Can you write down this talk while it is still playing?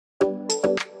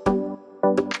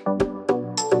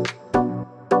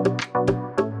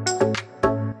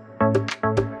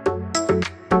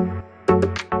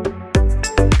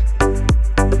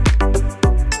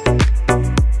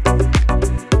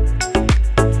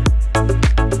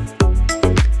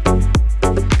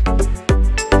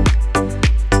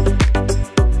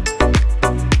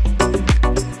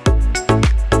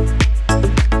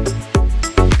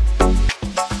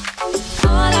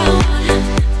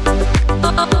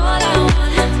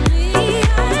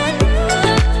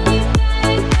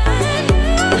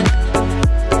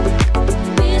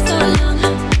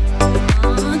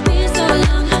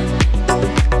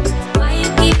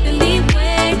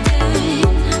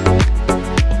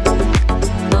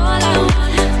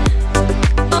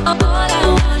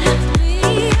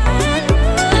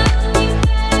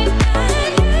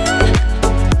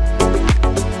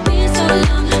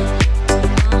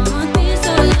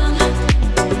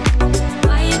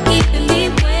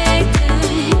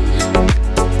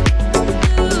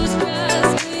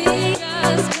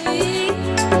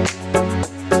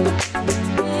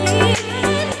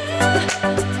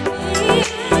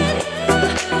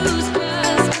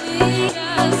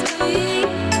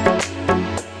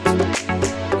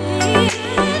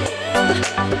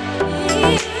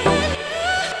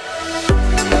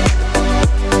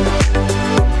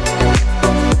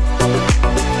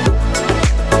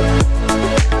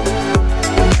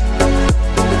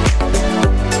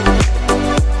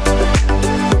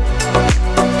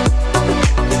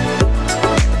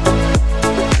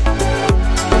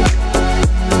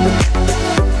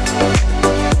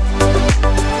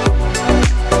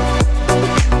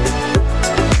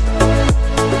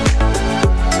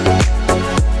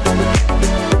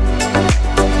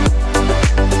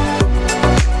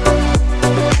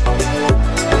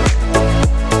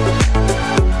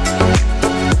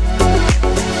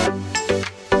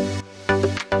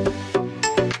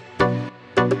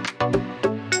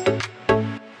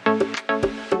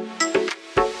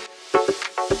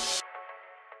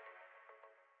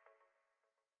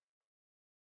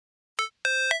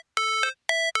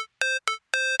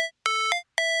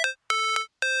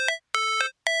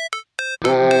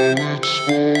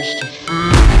Never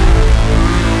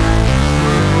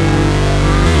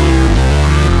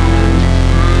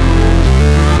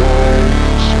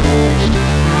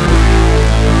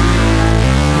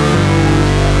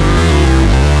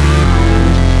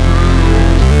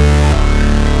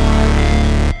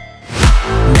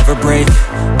break,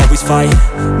 always fight,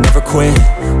 never quit,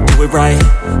 do it right,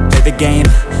 play the game,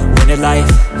 win it life,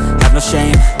 have no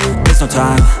shame, there's no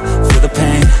time, feel the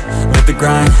pain, live the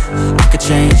grind, I could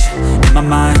change, in my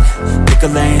mind, pick a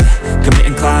lane, commit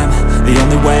and climb, the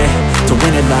only way to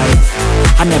win it life.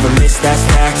 I never miss, that's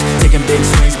fact, taking big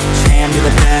swings, put your hand to the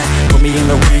bat, put me in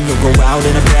the ring, you'll go out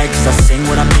in a bag, cause I sing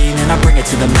what I mean and I bring it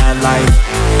to the mad light.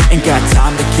 Ain't got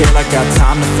time to kill, I got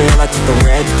time to feel, I took the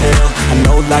red pill, I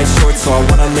know life's short so I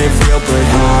wanna live real, but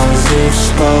how's it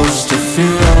supposed to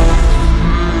feel?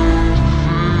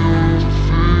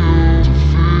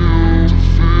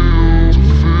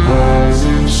 How's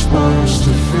it supposed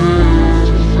to feel?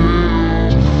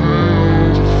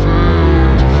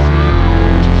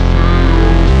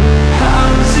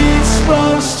 How's it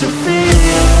supposed to feel?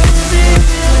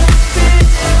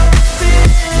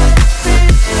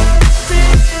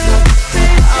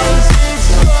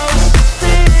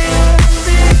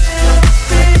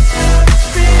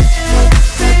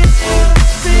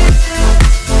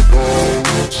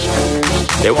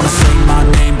 They wanna say my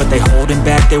name, but they holding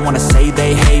back. They wanna say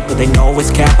they hate, but they know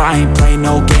it's cap. I ain't play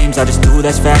no games, I just do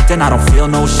that's fact. And I don't feel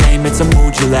no shame, it's a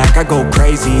mood you lack. I go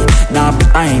crazy, nah,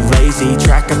 but I ain't lazy.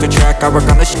 Track after track, I work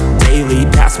on this shit daily.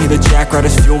 Pass me the jack, right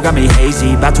as fuel, got me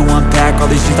hazy. About to unpack all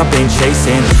these things I've been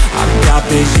chasing. I've got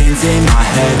visions in my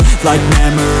head, like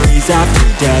memories after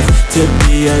death. To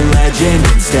be a legend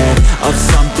instead of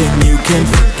something you can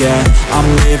forget. I'm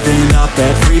living up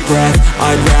every breath,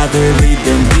 I'd rather lead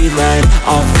than be led.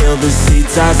 I'll fill the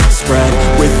seats as I spread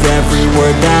with every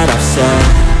word that I've said.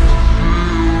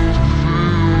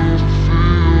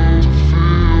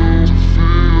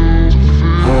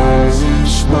 How's it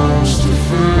supposed to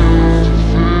feel?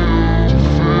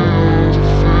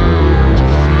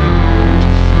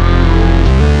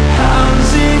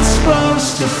 How's it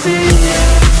supposed to feel?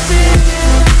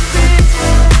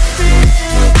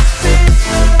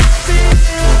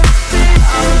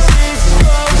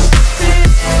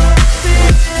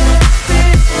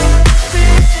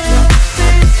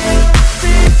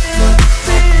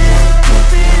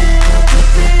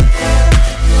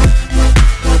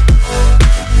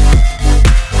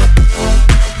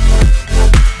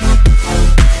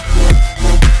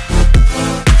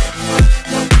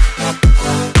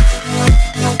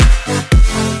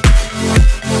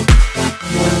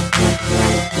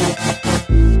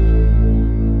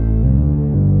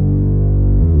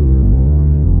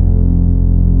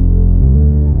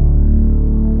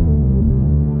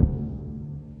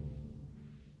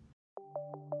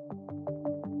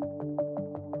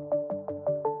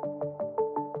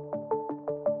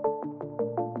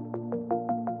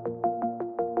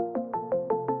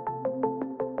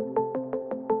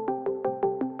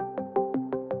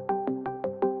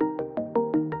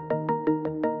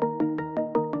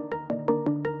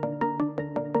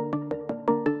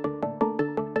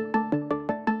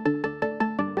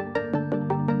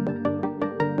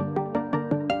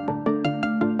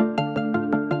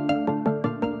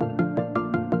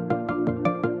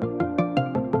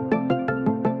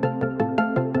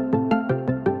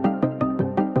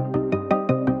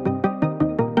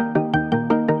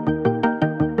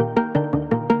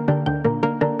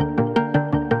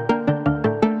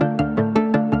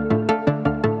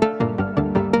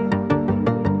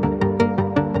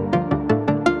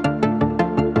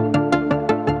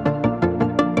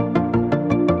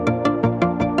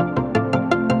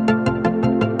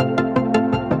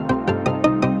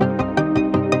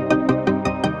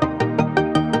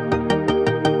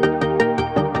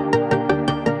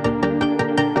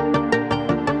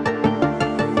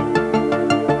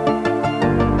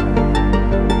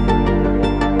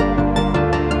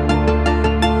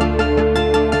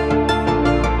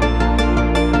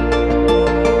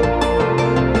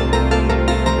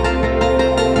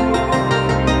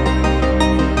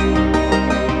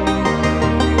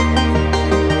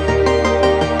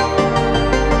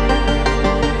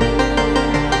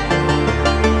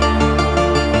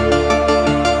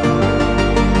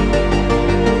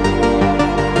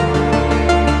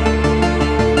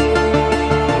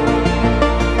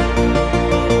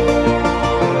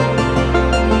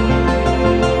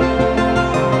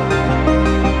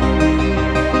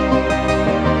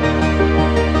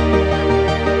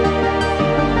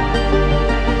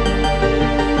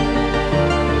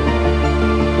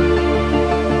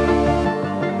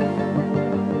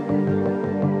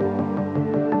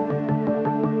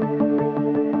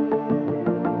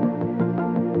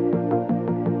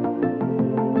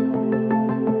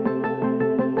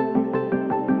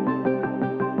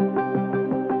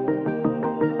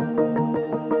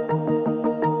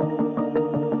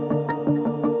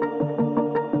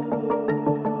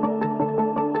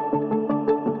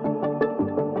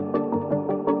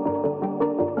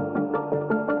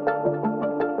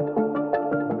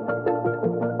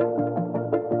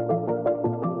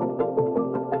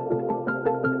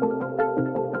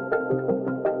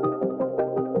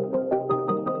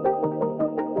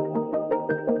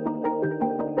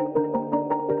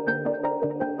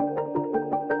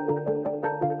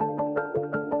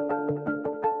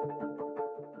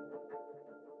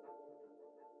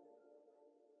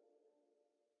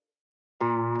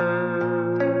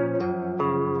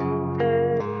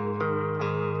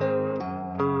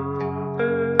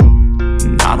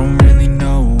 I don't really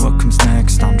know what comes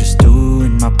next. I'm just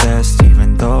doing my best,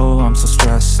 even though I'm so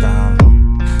stressed out.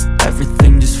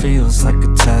 Everything just feels like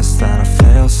a test that I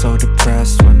fail, so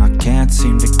depressed when I can't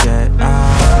seem to get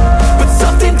out. But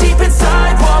something deep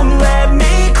inside won't let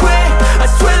me quit. I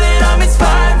swear that I'm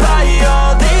inspired by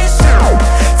all this shit.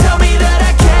 Tell me that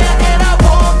I can and I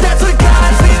won't. That's what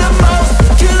guides me the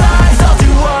most. Your lies, I'll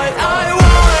do what I want.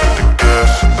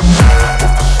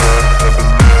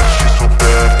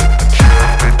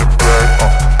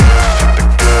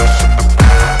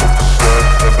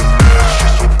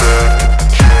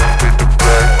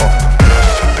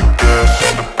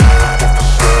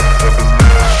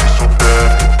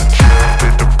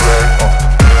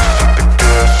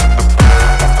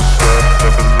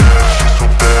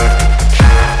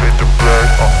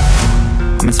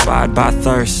 Inspired by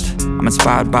thirst, I'm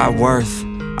inspired by worth.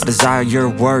 I desire your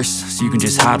worst, so you can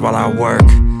just hide while I work.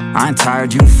 I ain't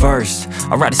tired, you first.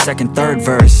 I'll write a second, third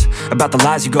verse about the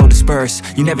lies you go disperse.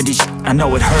 You never did shit, I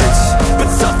know it hurts. But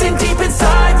something deep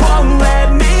inside won't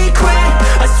let me quit.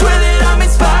 I swear that I'm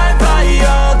inspired by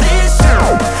all this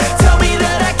shit. Tell me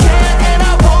that I can and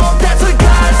I won't. That's what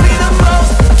guides me the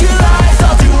most. Your lies,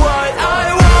 I'll do what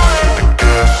I want.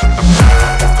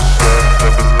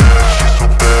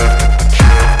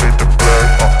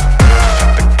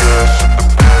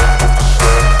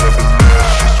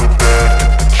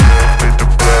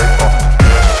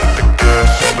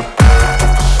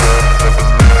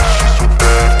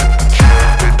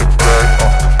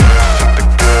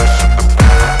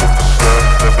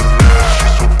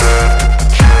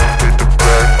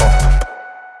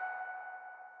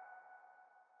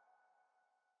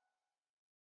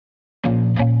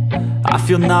 I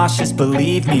feel nauseous,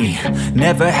 believe me.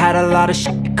 Never had a lot of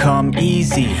shit come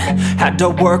easy. Had to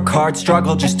work hard,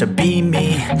 struggle just to be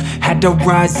me. Had to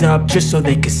rise up just so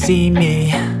they could see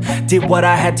me. Did what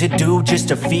I had to do just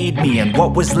to feed me. And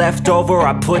what was left over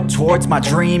I put towards my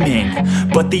dreaming.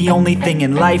 But the only thing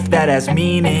in life that has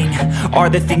meaning are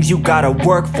the things you gotta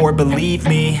work for, believe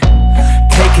me.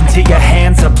 Take into your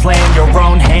hands a plan. Your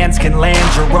own hands can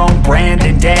land your own brand.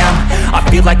 And damn, I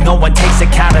feel like no one takes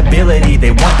accountability.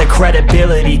 They want the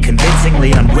credibility,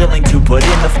 convincingly unwilling to put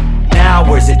in the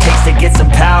hours it takes to get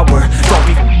some power. Don't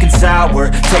be f***ing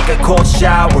sour. Take a cold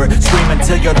shower. Scream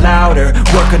until you're louder.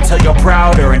 Work until you're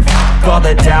prouder. And f*** all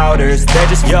the doubters, they're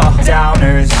just your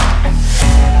downers.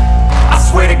 I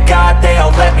swear to God they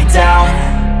all let me down.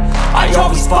 I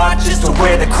always fought just to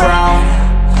wear the crown.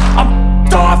 I'm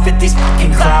off at these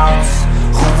fucking clowns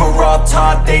who were all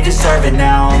taught they deserve an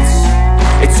ounce.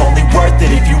 It's only worth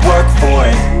it if you work for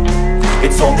it.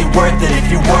 It's only worth it if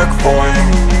you work for it.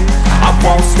 I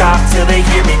won't stop till they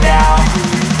hear me now.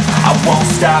 I won't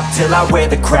stop till I wear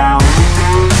the crown.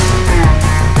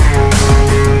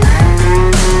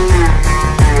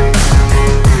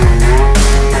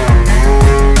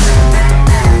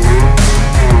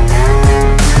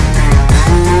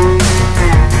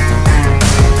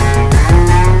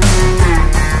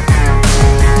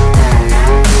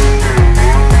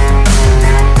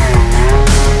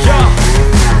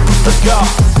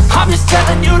 I'm just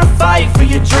telling you to fight for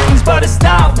your dreams, but it's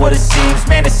not what it seems.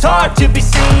 Man, it's hard to be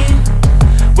seen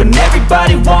when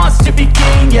everybody wants to be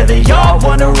king. Yeah, they all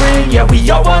wanna ring, yeah, we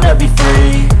all wanna be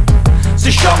free.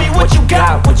 So show me what you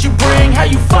got, what you bring, how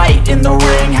you fight in the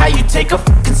ring, how you take a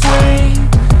fucking swing.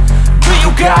 Do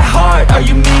you got heart, are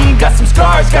you mean? Got some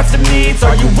scars, got some needs,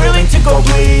 are you willing to go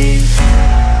bleed?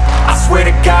 I swear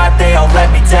to God they all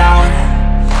let me down.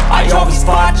 I always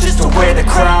fought just to wear the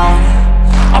crown.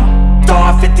 I'm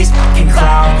off at these fucking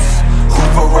clowns who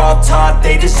were all taught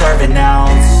they deserve an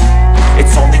ounce.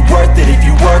 It's only worth it if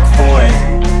you work for it.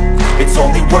 It's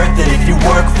only worth it if you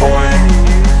work for it.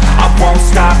 I won't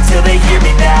stop till they hear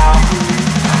me now.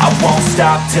 I won't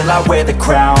stop till I wear the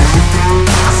crown.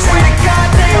 I swear to God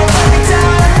they all let me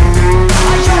down.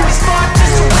 I always fought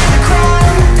just to wear the crown.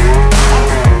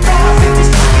 I'm off at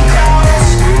these fucking clowns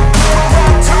who were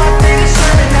all taught they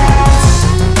deserve an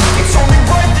ounce. It's only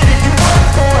worth it if you work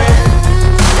for it.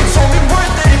 It's only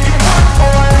worth it if you work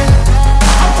for it.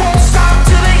 I won't stop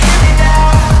till they hear me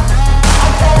now. I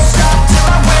won't stop till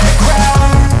I wear the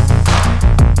crown.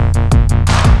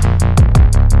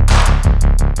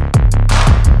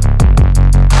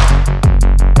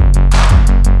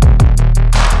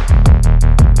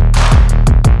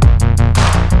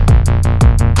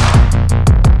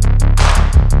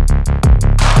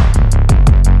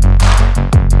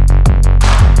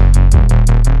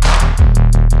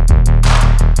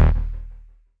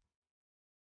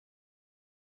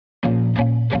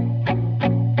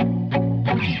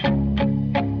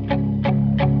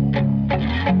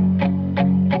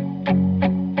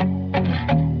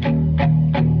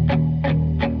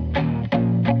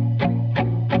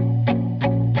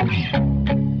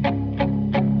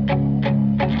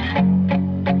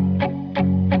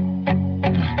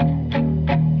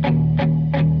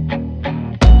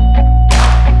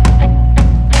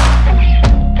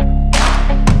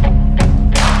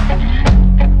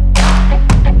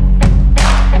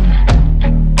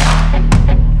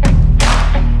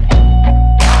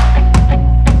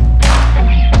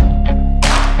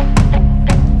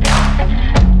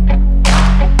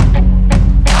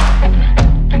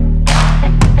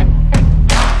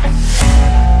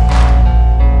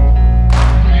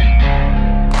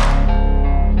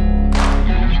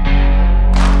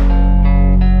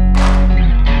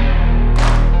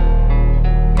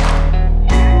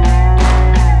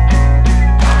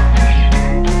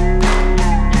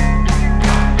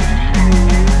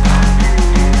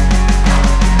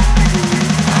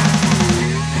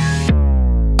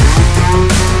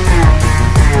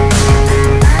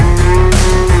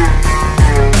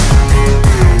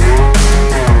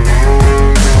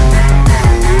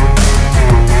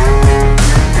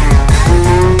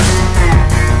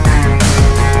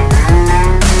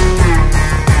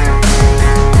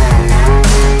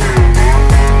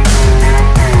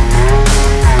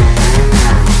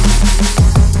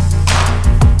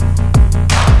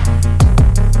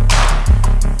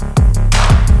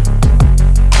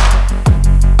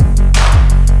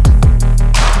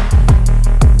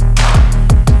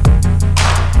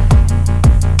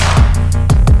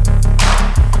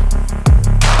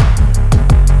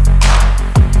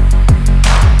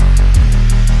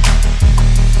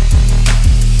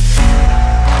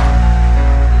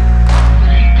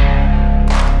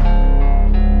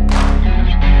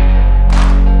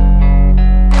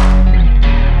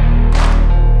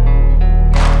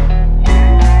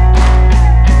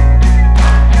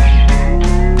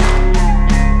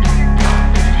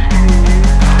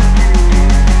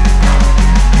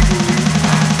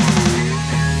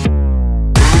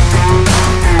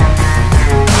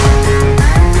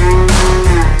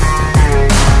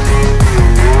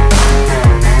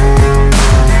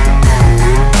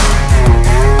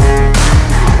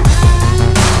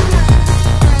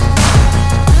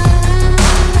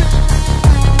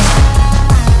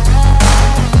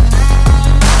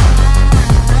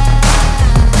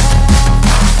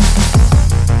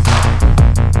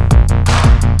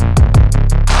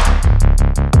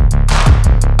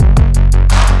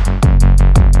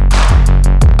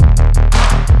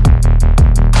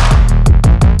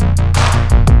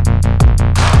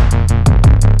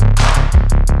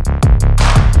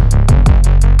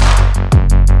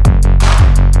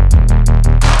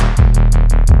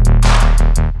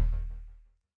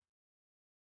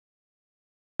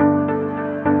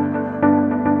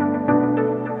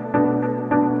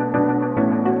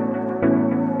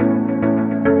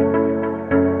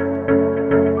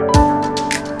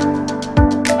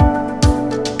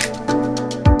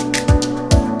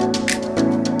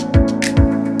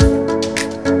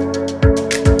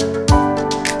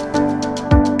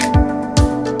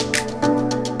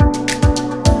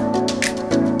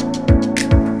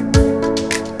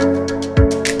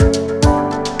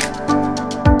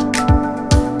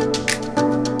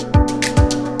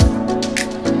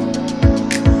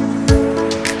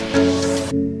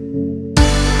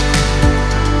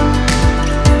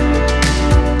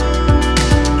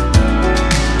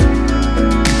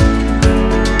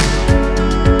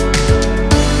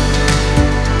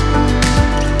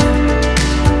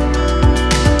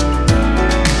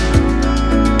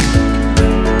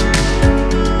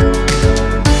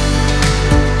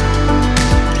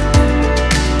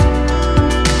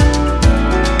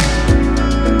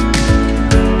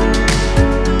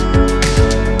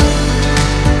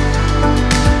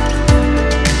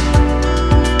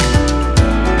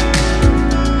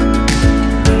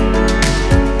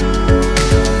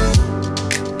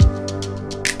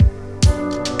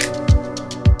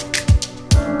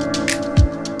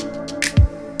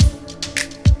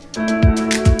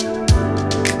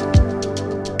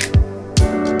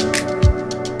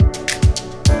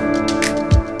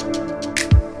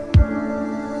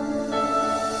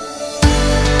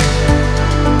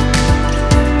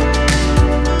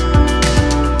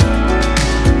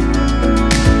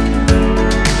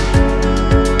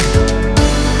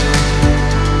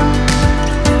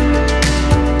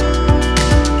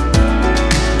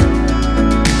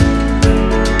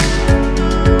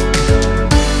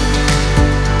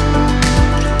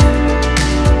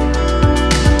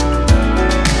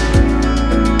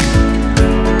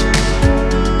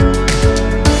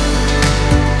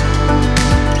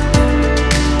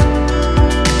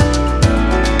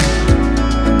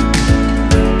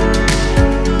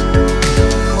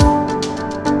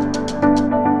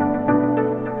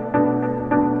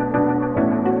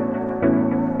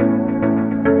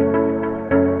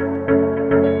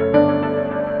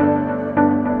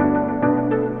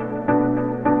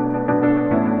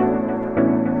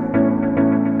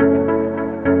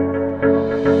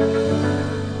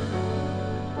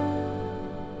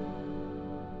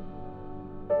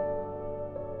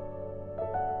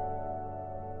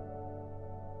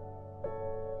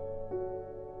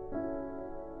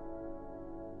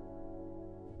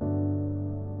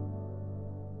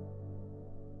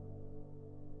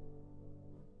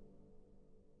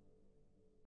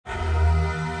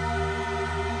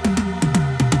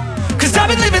 Cause I've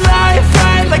been living life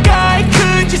right like I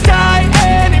could just die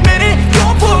any minute.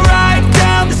 Going for a ride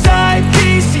down the side,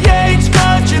 PCH,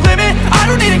 country limit. I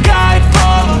don't need a guide,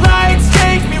 follow lights,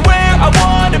 take me where I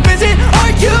wanna visit.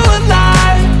 Are you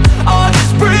alive? Or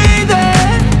just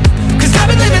breathing? Cause I've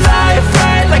been living life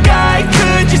right like I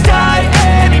could just die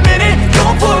any minute.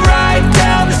 Going for a ride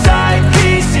down the side,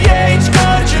 PCH,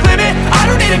 country limit. I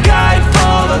don't need a guide,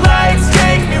 follow lights,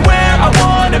 take me where I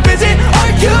wanna visit.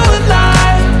 Are you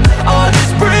alive? Or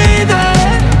just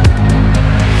breathing?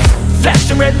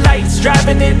 Flashing red lights,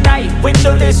 driving at night,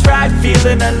 windowless ride,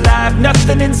 feeling alive.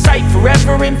 Nothing in sight,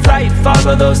 forever in flight.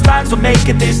 Follow those lines, we'll make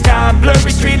it this time.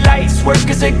 Blurry street lights, work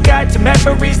as a guide to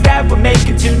memories that we're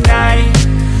making tonight.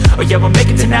 Oh yeah, we'll make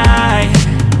it tonight.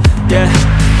 Yeah,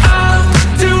 I'll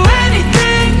do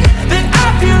anything that I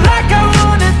feel like I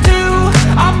wanna do.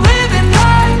 I'm living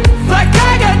life like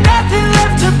I got nothing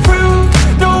left to prove.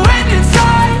 No end in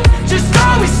sight, just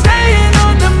always staying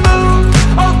on the move.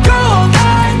 I'll go all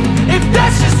night if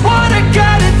that's just what I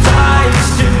gotta do.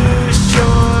 Life's too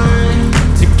short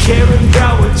to care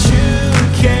about what you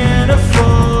can't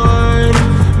afford.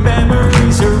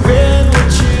 Memories are in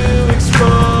what you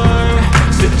explore,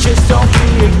 so just don't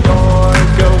be ignored.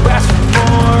 Go ask for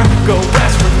more, go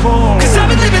ask for more. Cause I've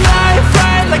been living life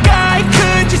right like I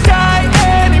could just die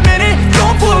any minute.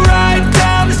 Going for a ride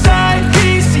down the side,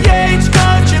 PCH,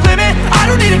 country limit. I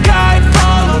don't need a guide,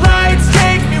 follow lights,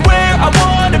 take me where I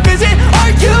wanna visit.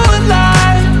 Are you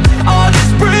alive? Or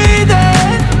just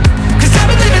breathing? Cause I've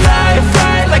been living life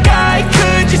right like I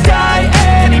could just die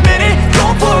any minute.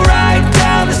 Going for a ride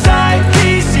down the side,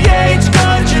 PCH,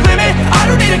 country limit. I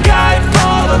don't need a guide,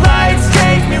 follow lights,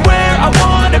 take me where I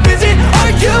wanna visit.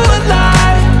 Are you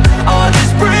alive? Or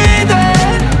just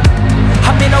breathing?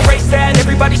 I'm in a race that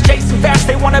everybody's chasing fast.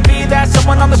 They wanna be that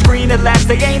someone on the screen at last.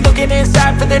 They ain't looking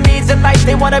inside for their needs in life.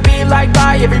 They wanna be liked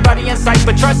by everybody in sight.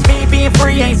 But trust me, being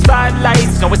free ain't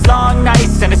spotlights. No, it's long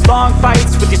nights and it's long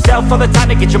fights with yourself all the time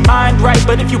to get your mind right.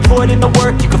 But if you put in the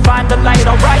work, you can find the light,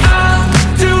 alright. I'll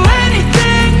do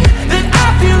anything that I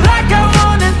feel like I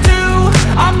wanna do.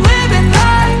 I'm living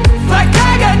life like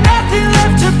I got nothing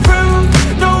left to prove.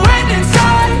 No end in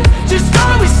sight, just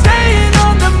always staying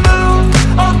on the move.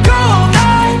 I'll go all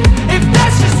night if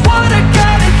that's just what I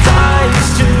gotta do.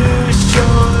 Life's too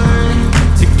short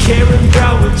to care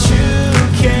about what you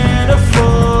can't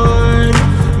afford.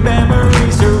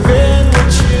 Memories are in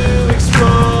what you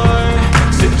explore,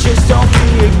 so just don't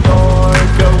be ignored.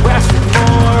 Go ask for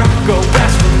more, go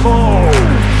ask for more.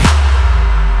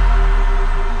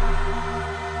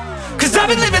 Cause I've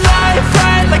been living life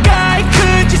right like I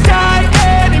could just die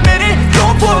any minute.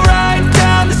 Going for a ride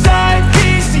down the side,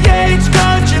 PCH,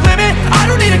 country limit. I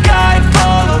don't need a guide,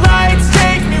 follow lights,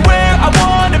 take me where I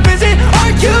wanna visit.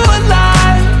 Are you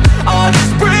alive? Or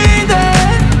just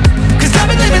breathing? Cause I've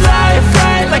been living life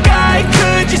right like I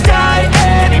could just die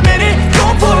any minute.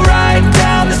 Going for a ride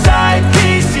down the side,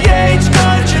 PCH,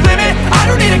 country limit. I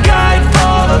don't need a guide,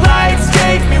 follow lights,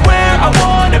 take me where I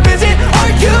wanna visit.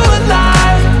 Are you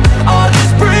alive? Or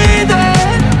just breathing?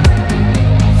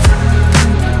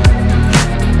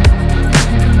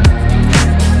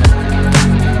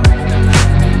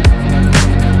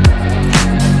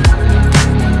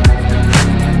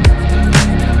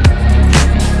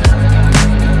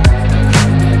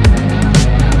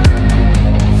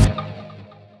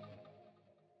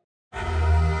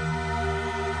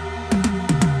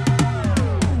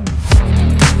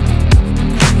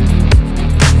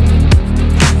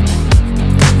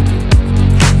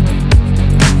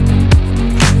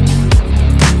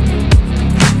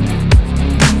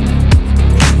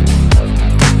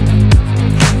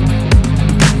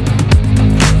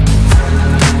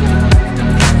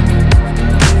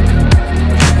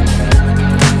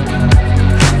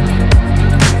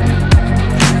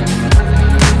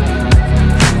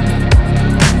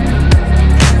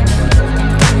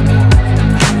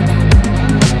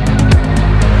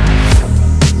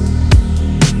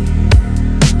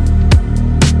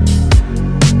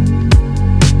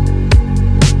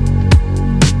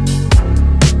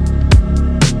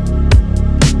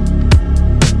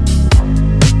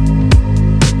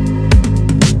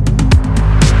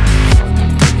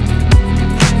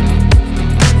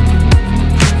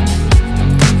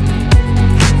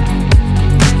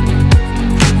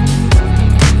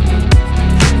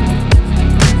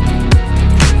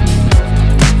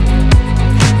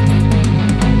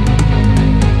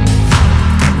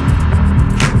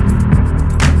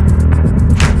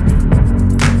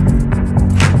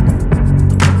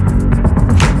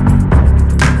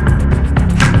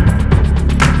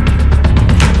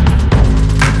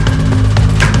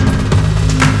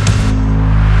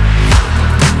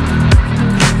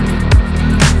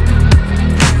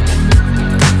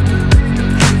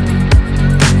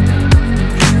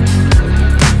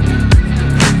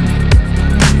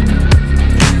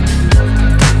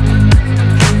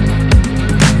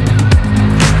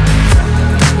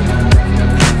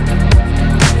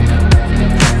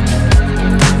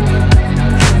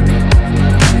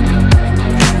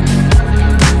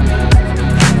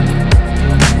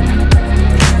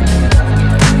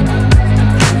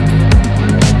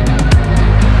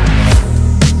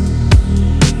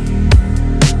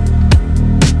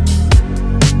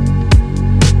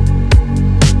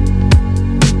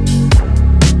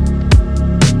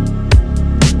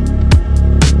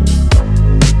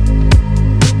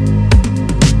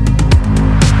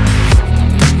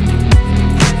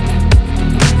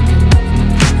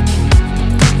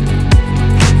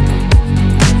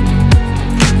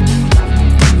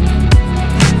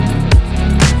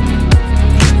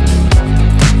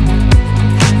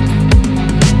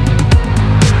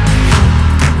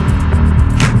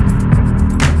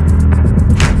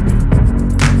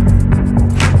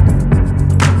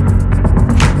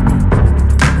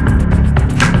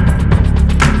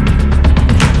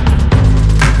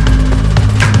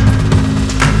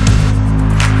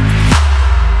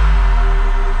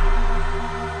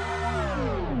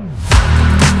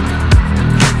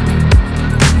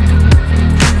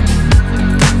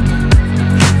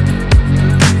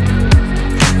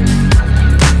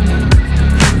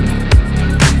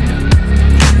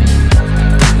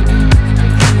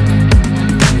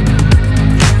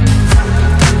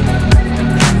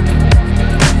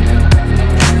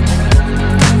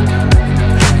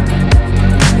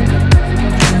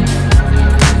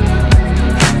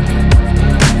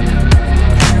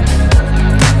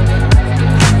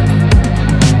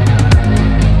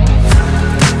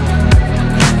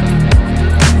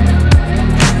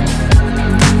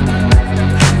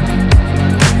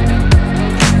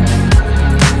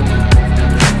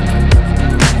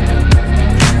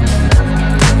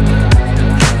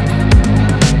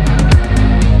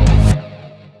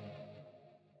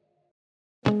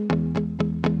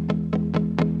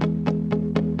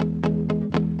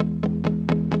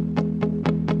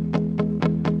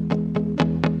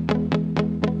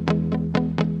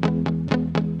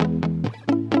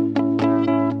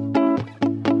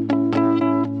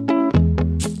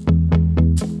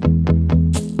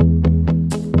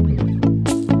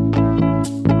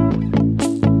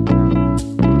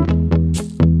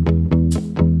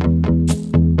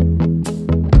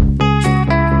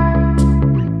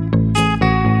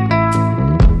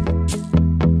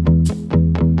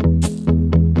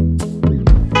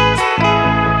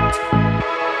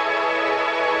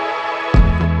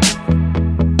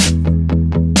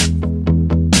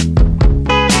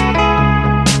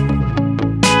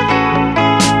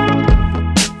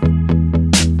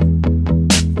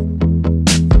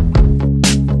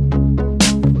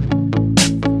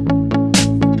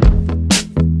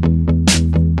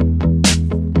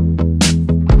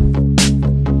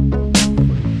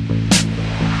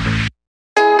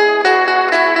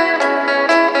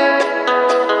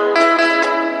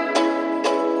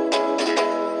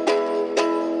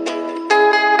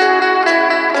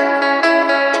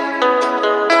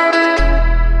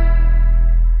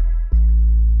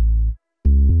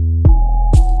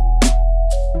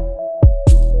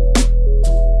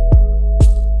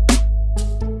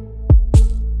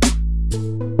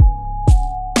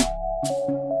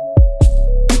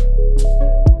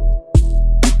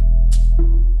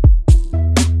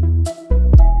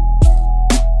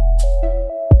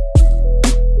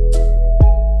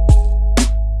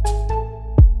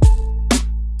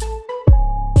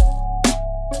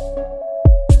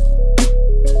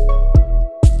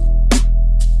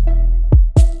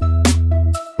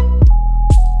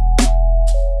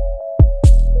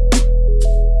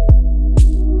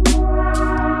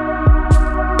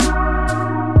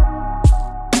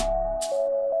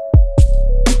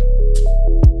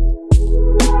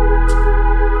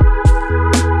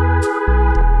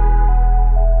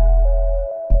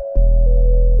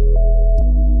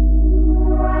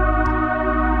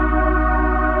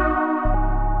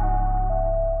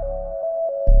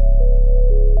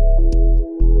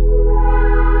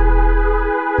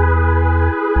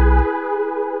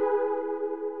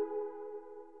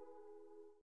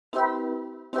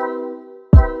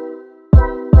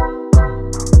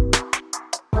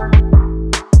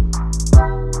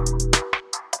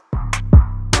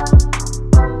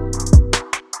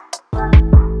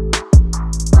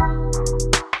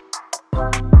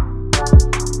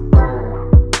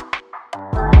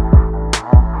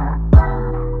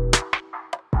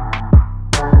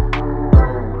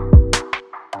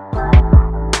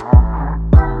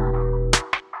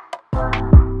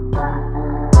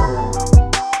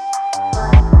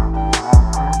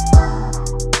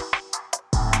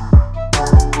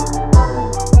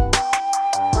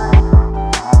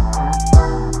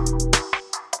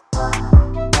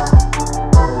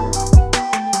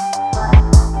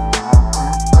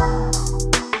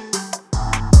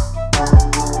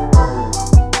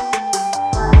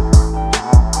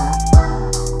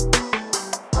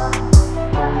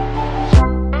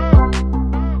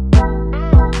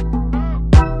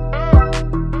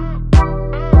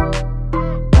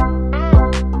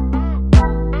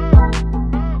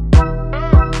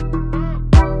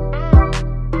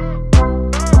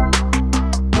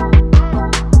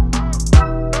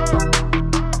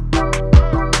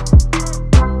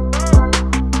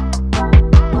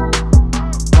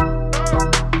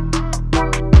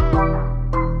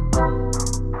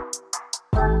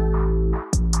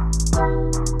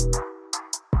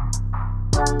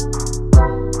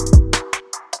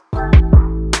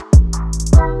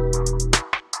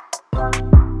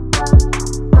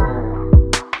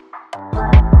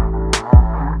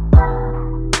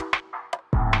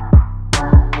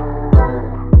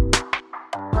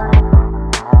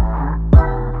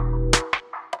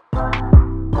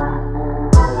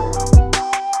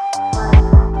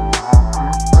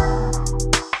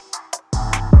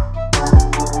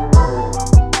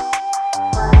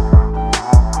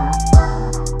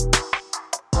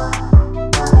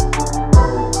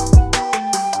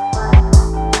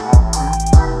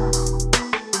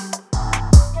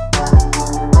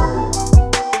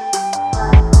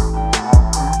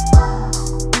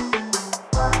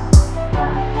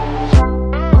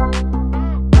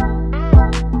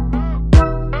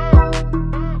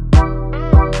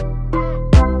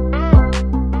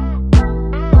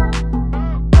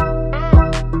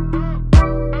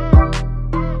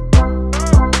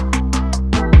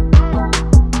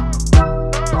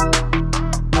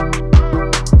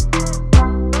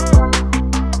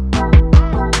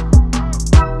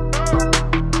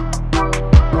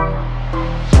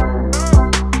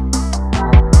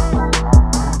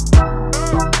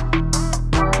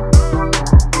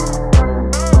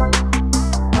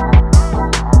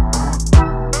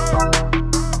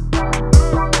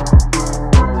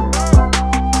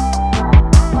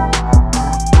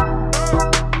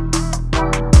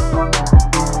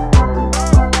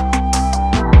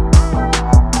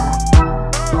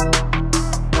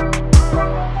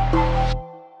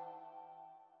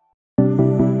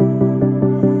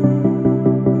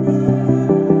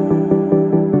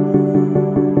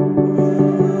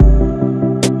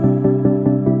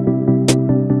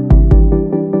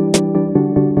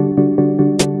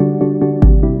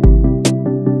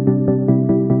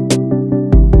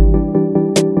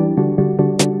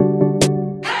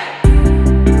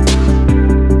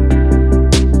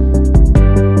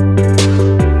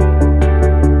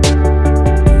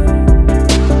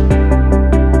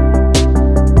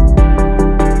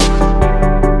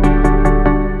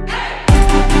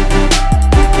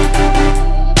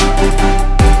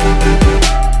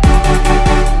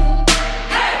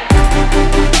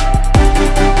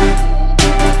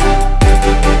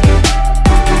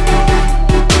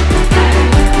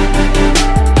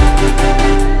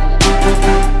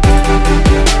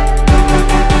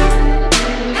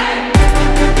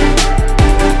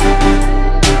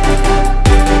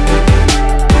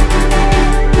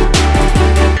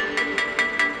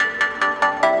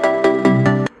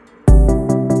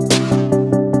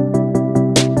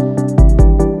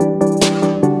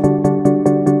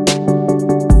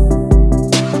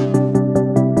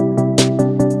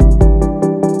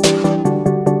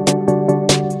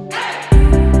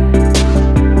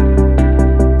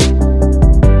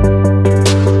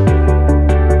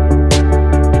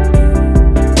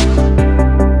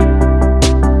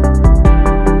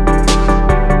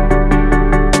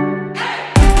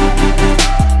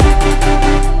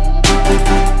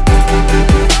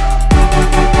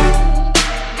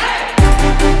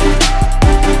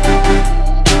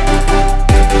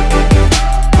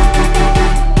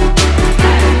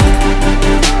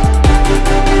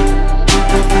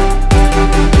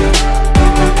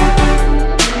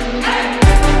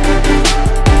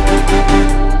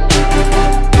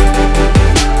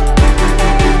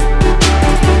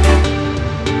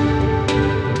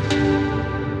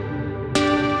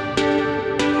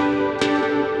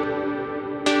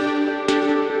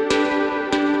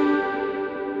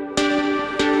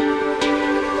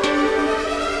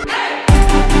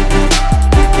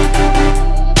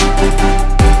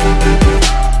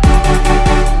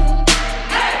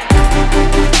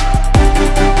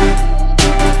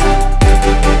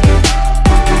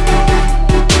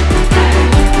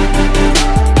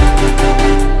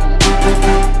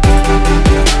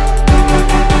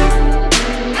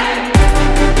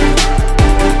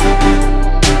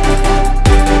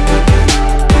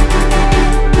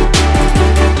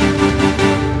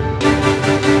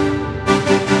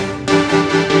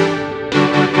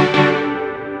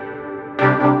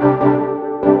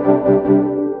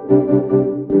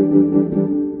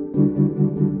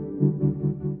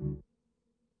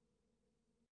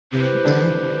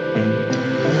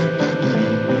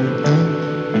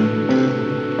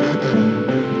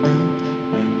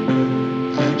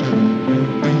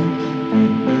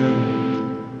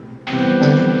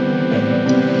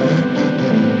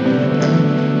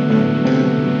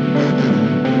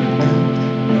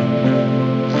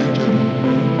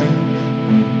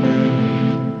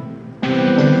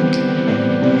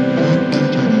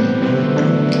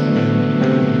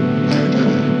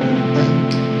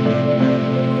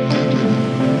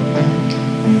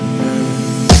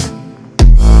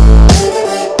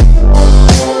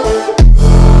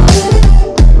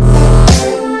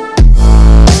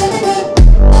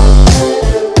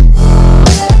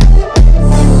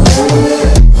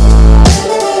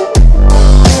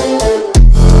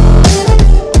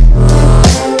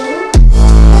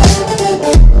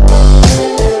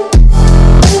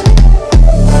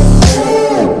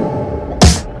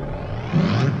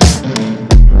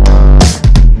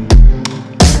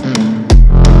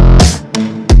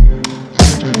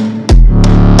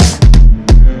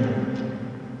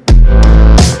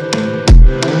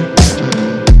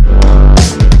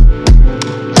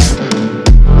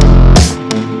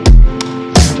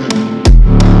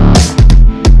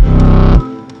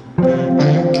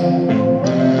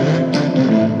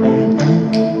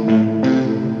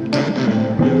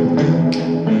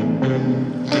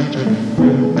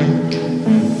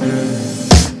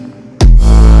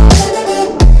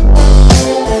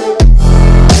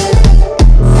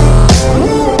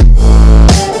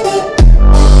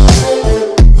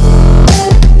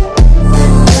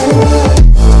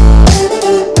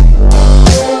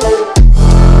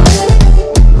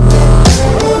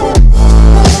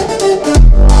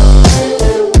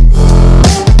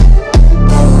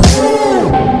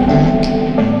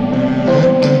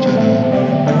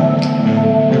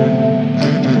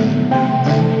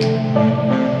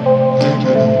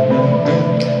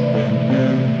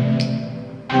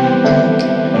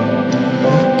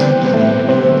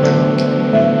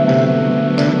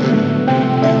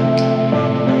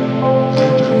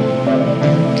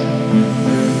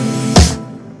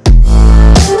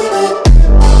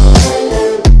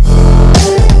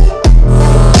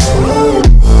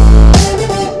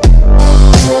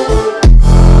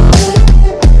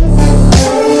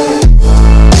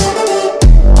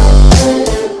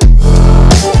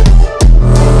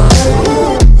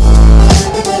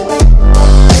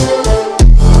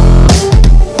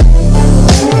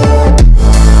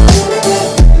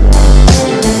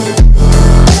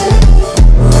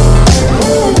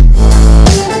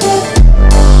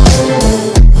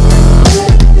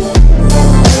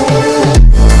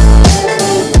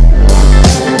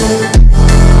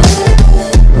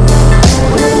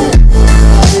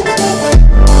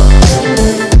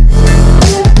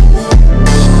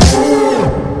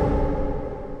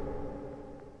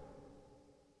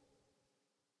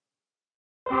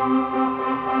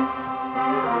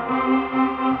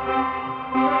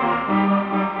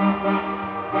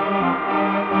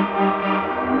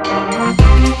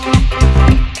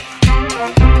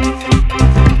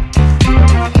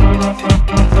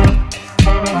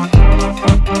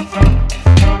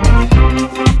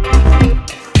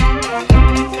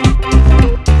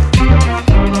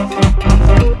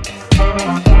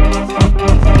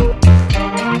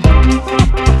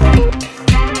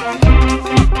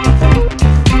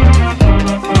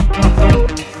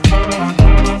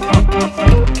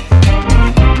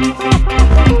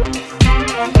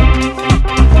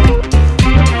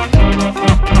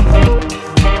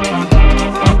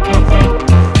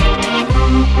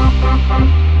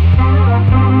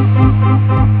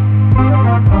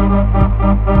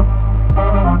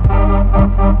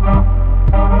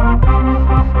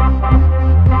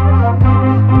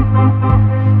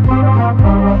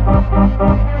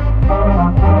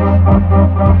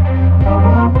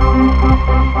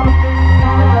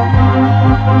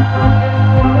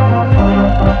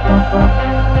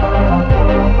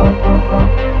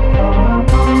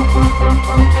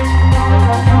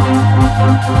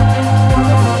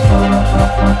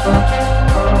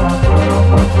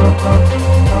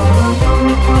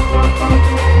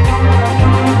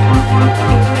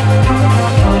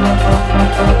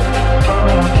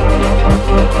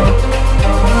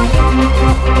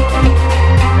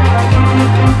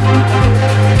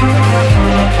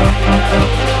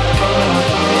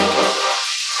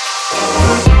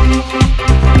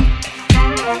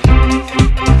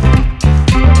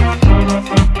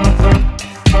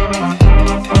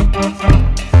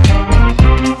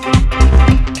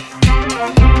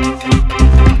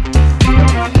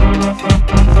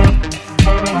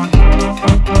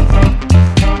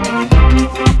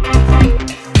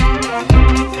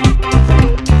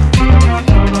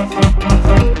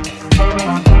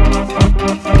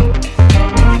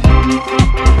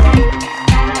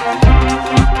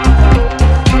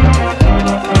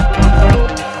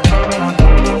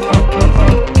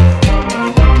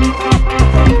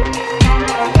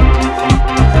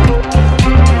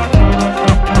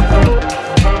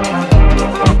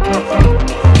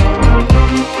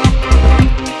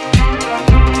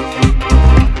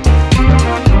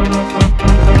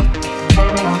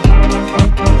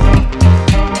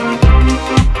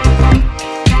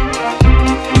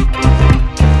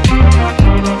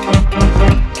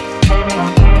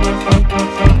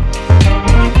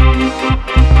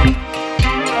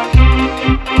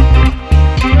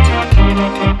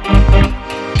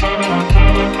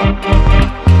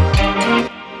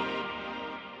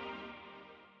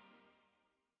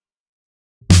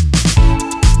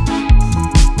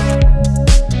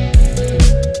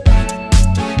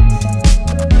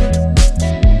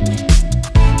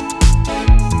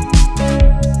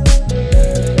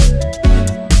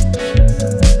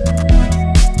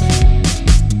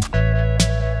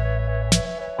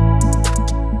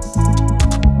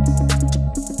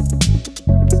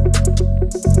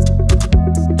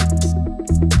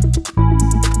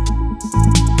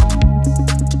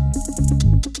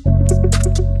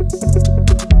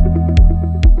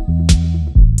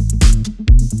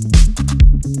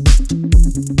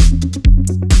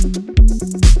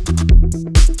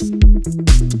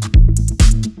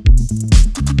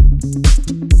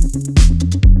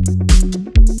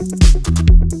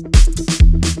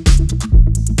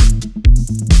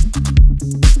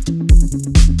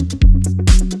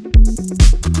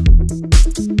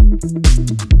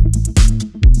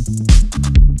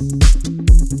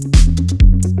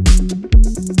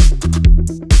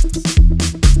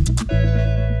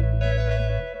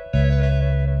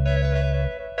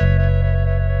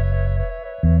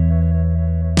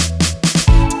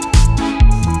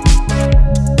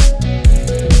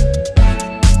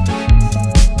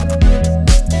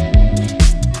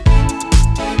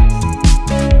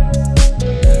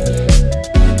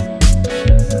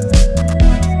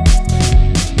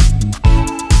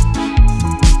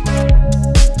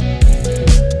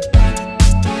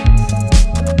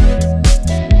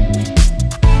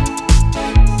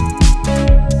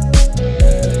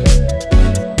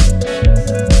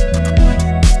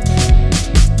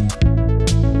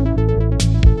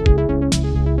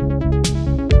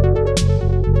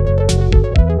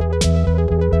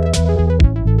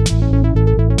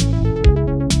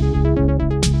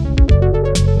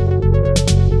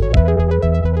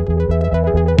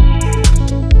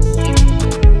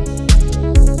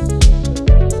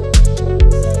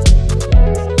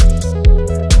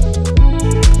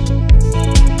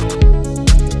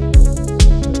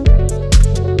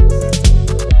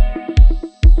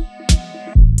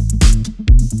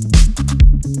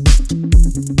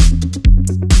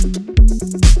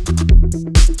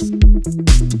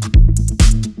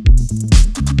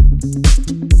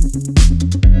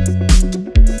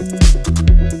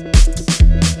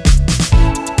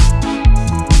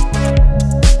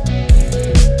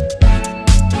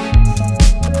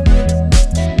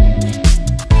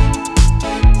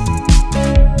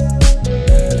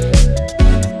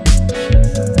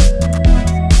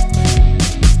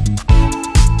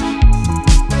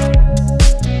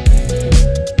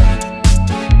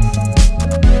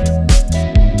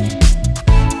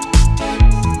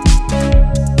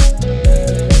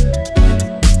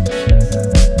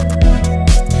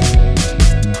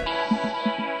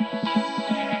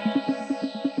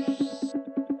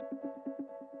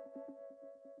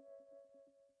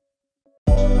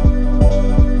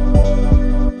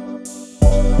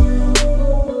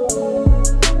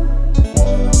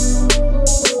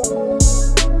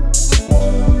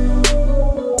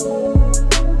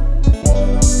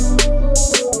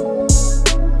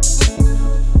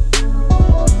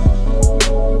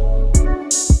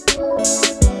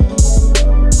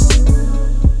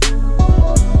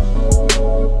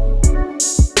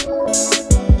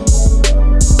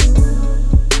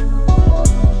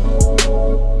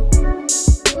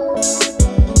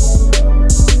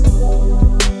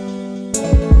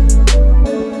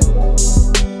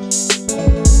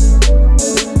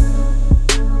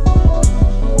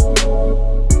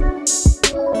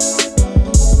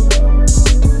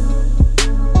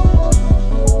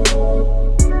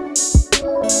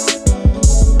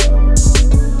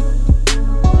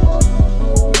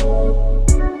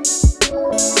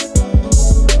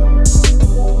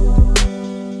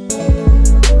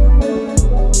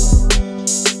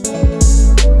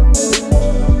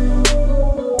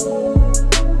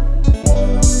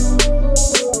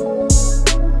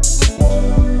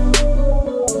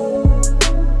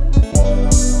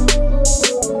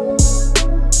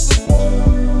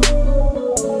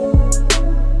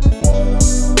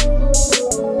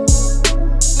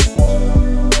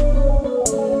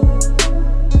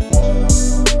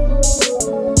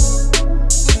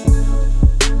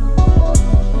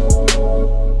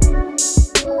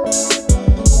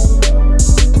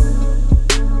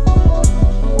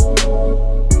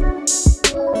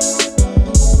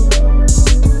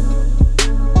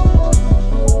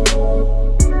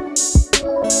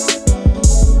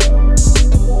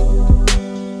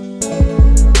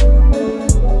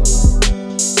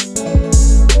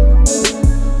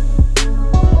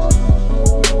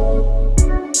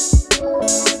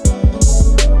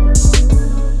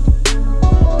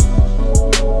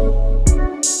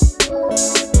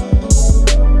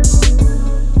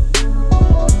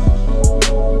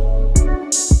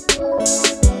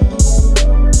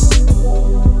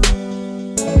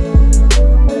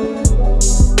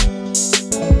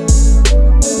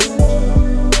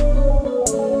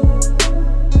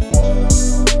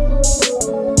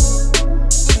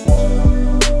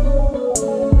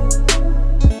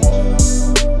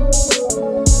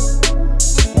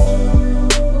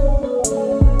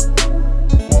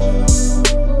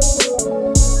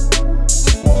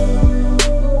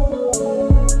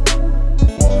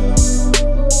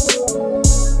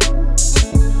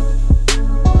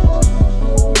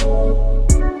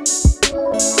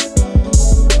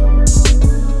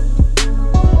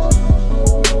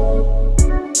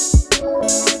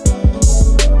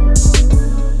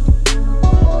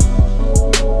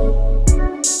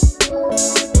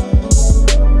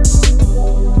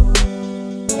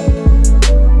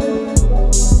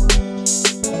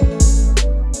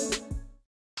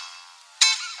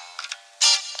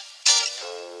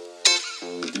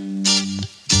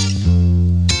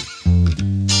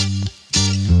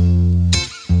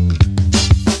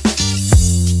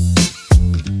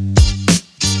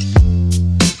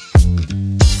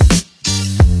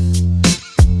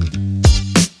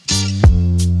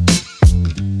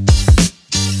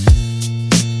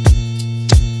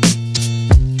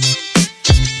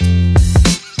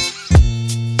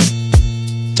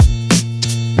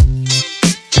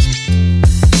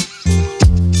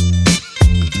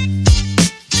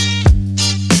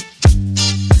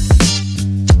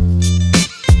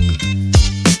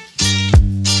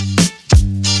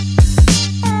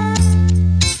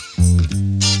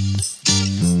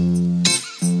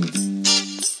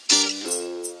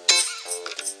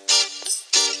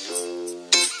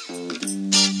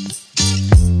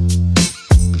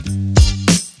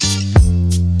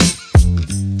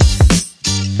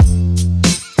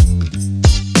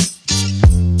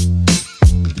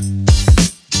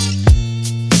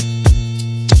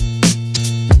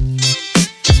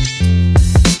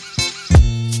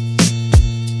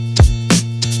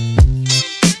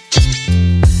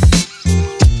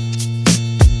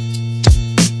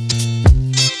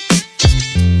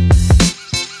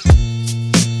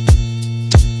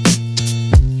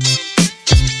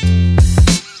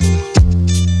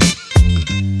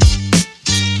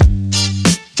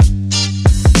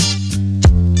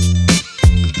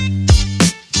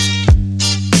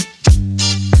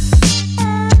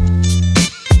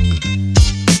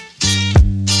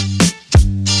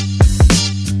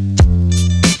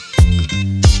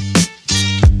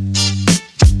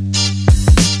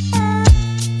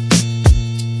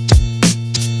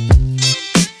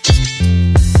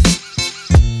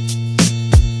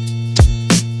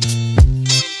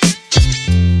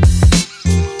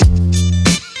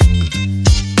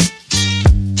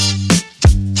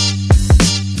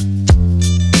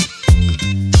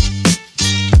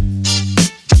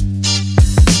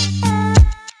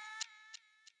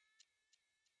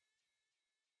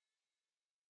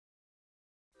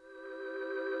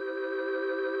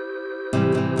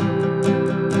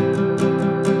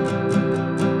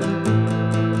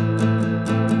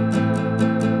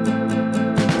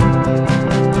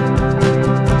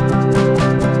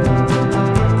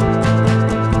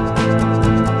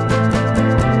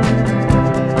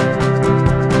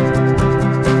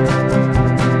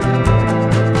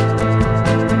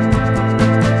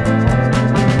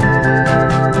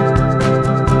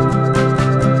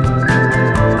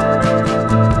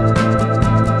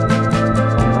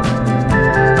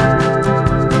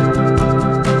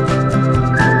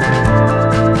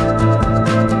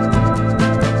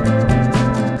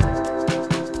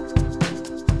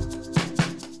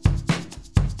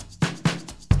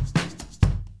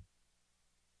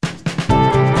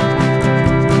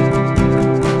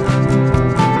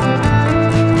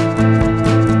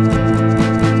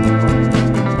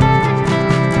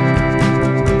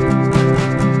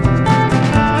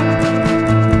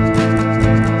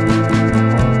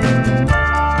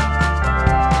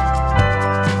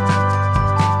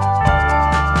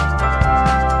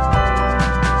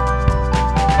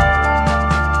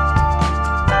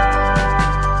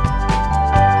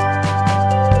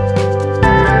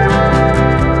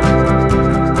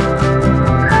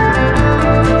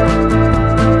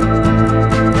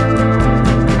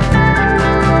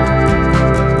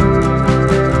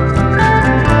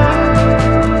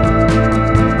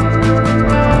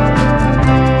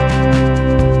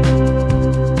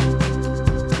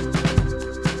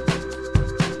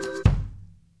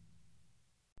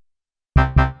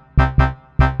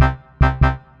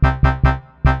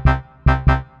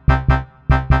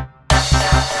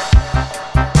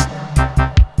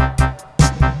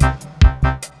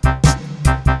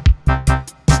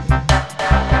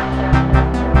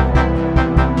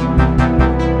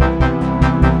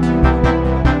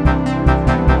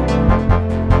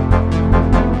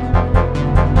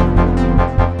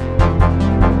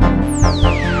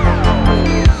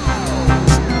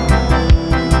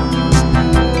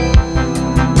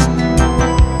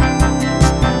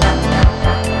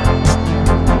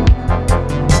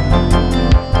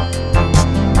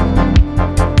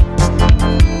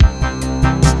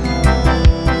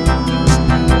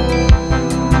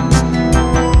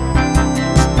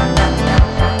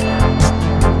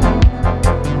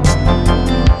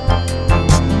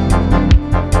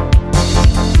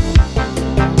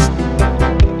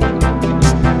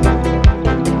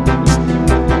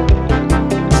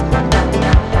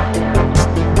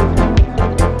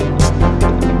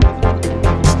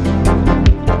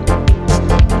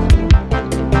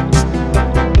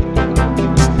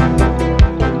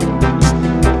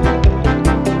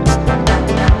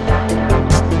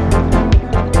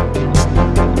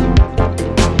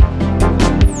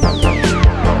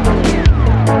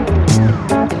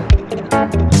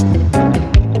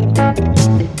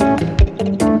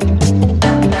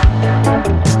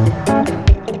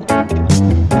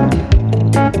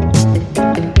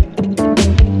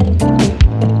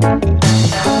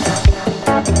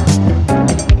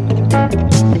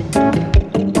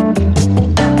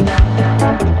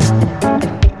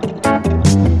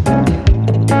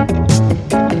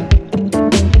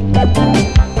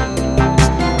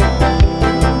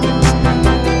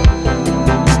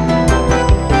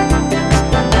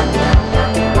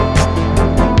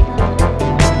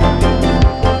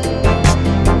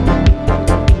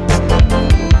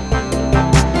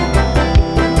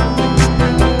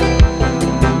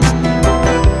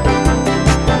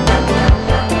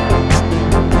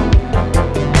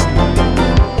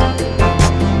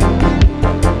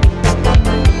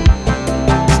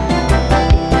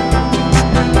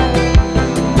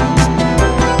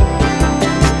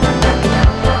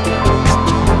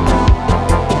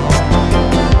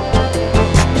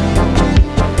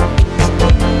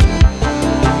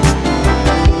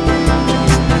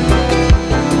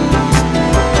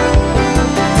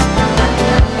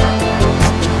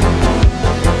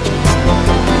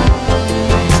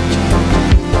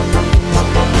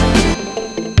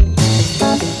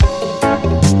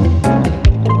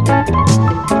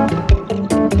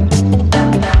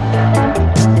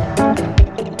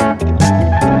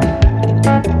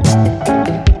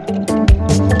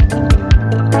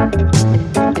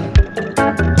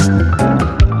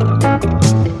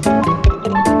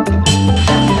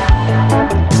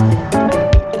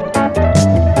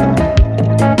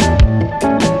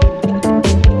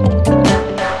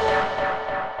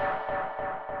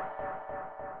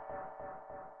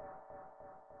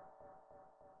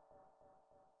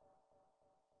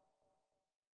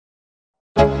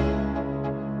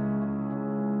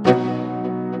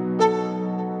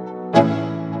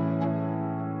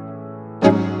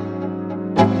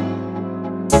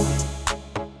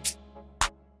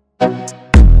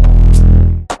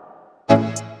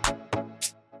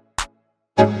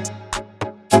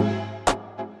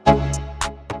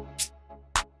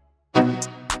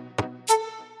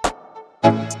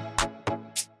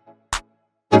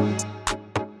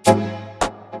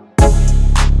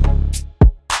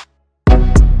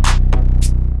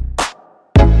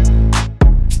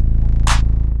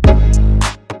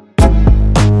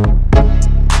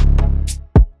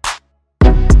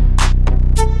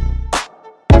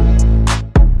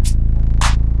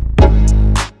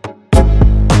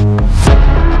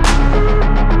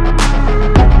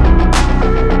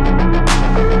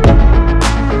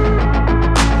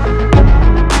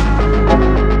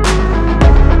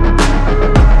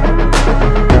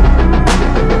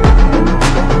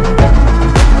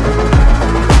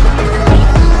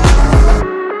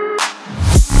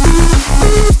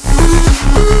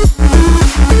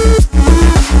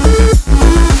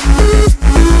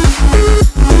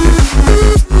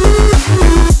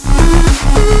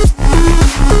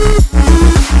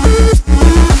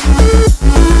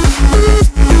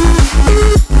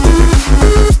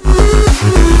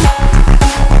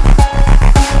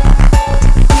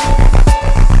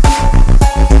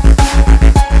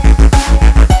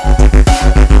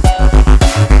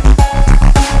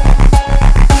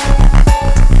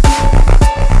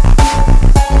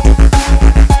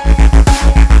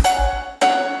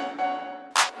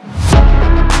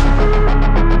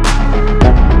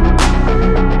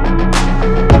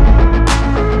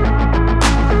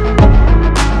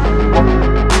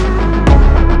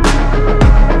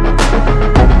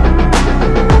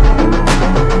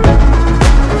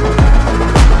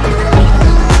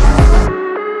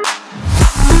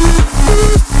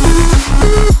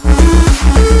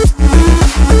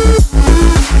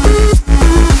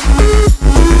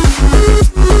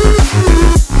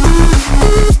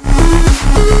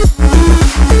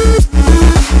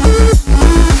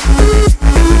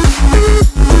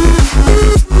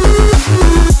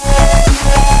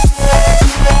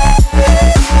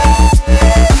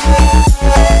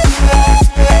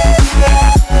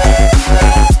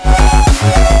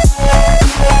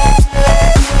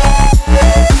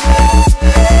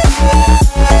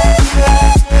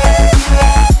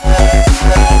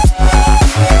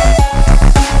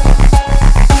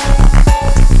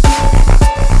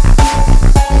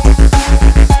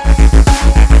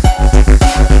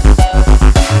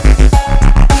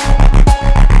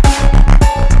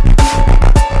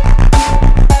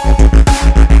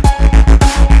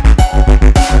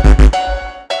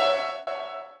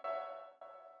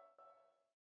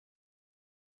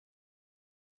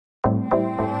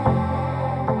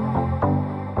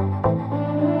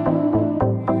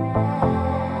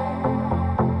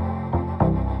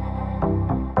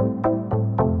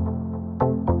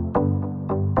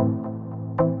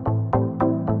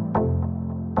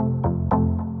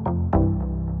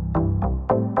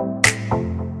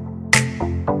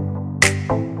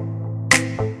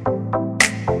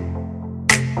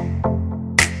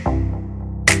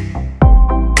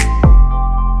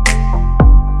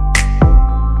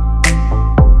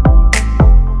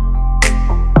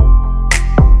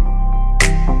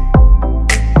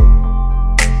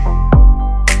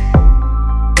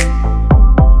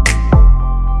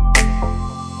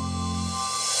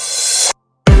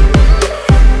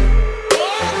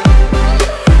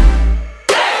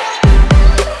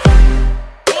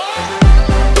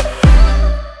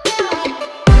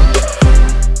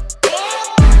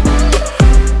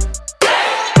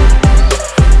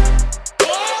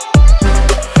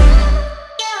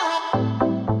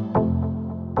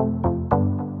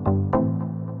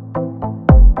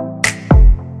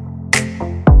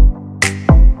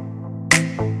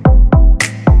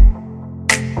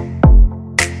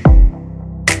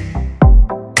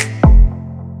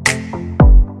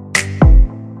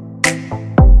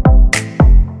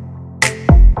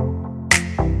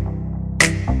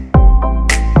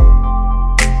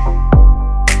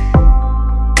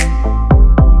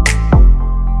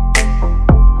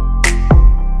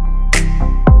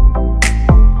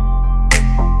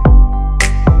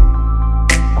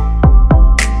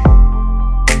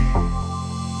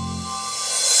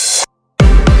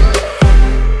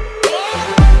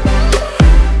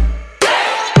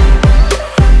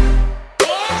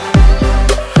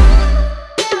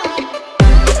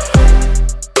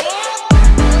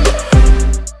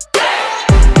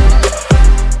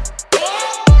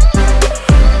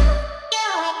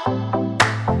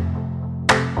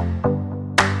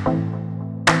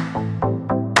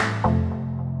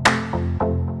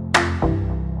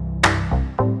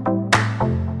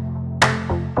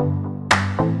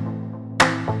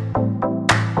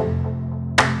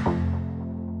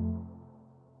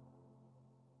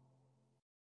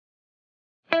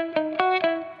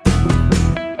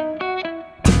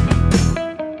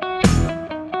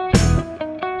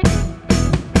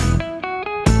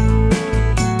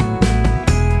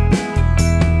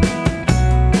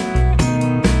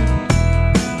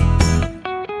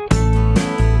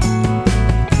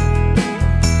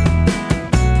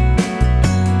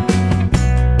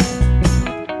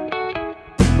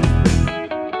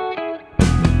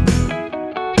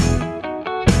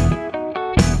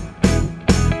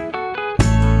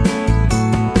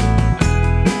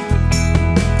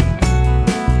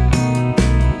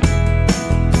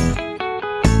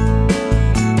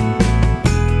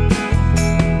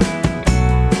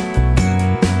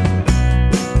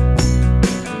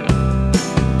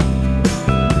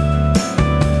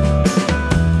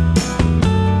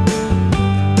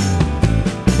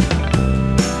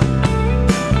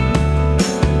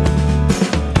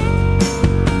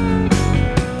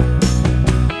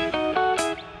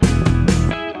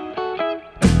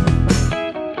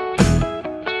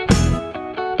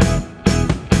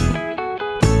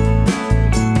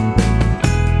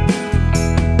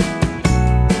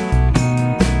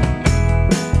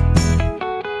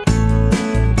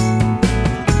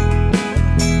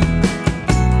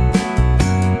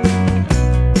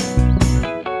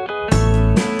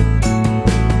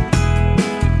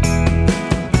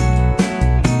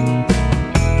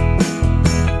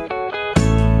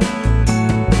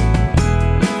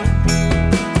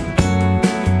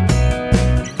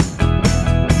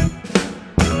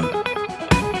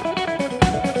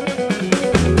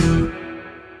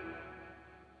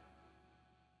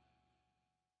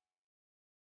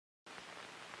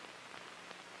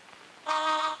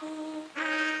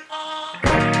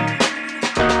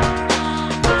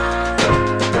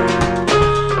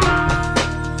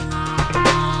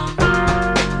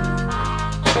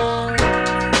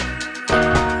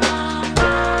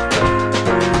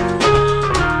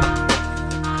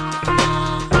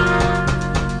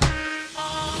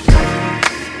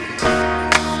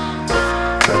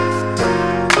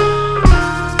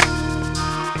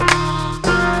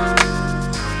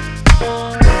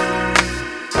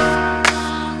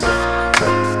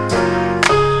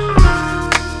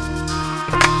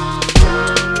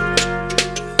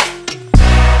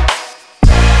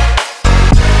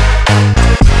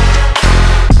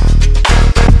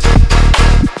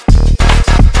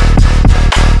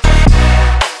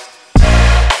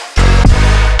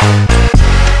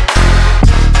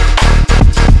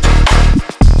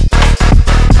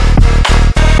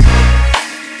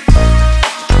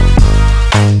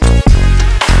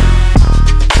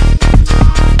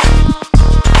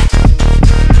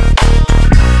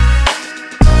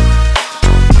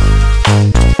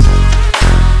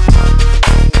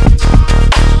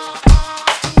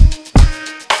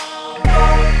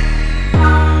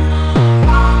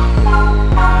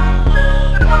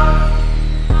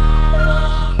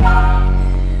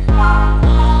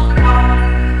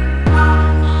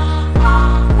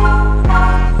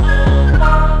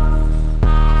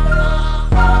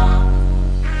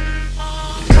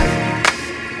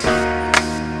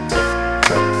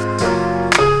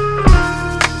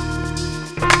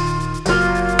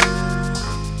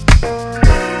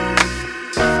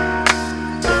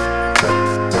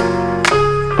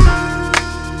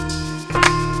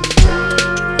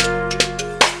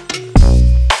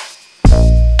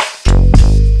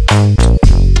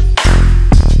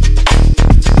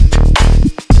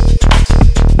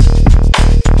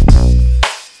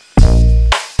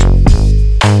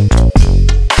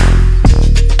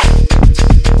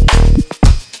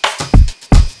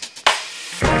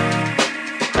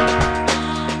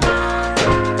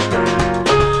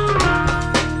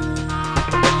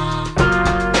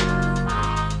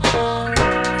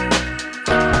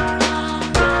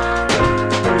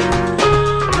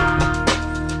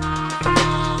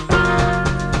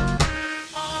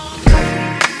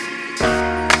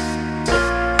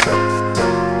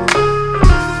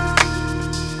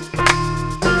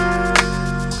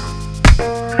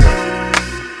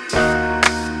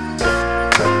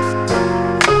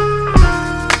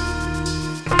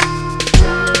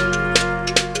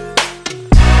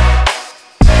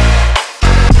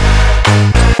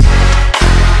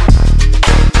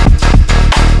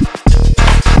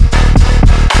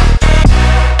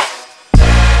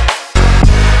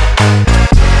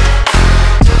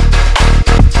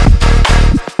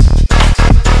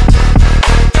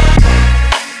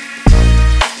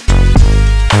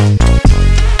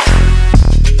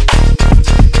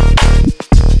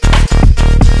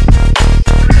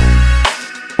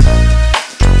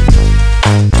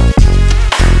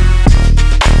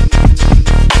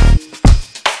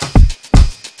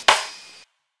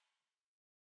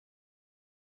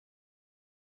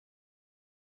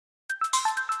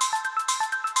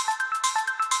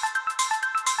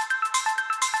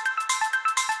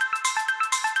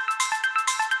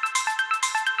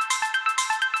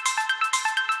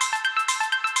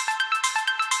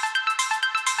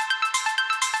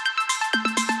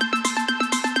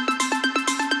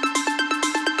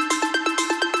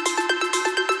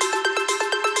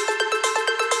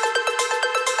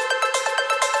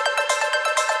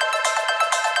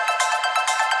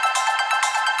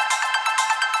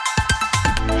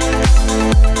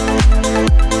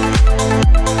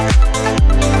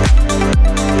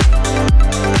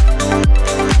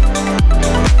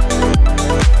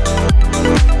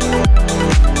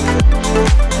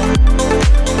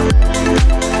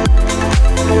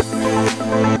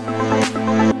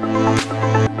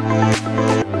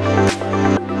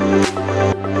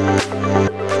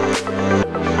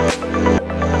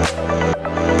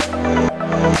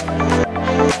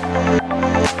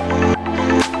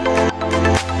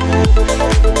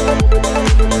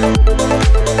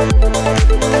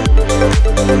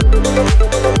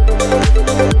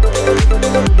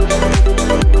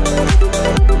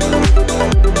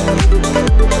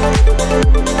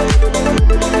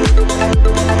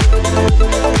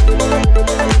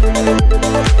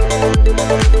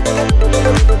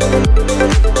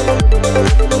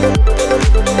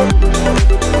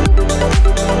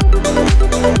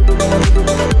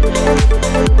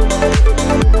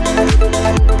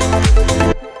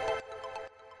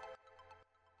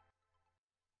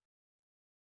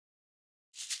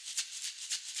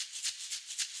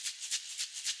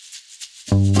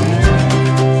 We'll be right back.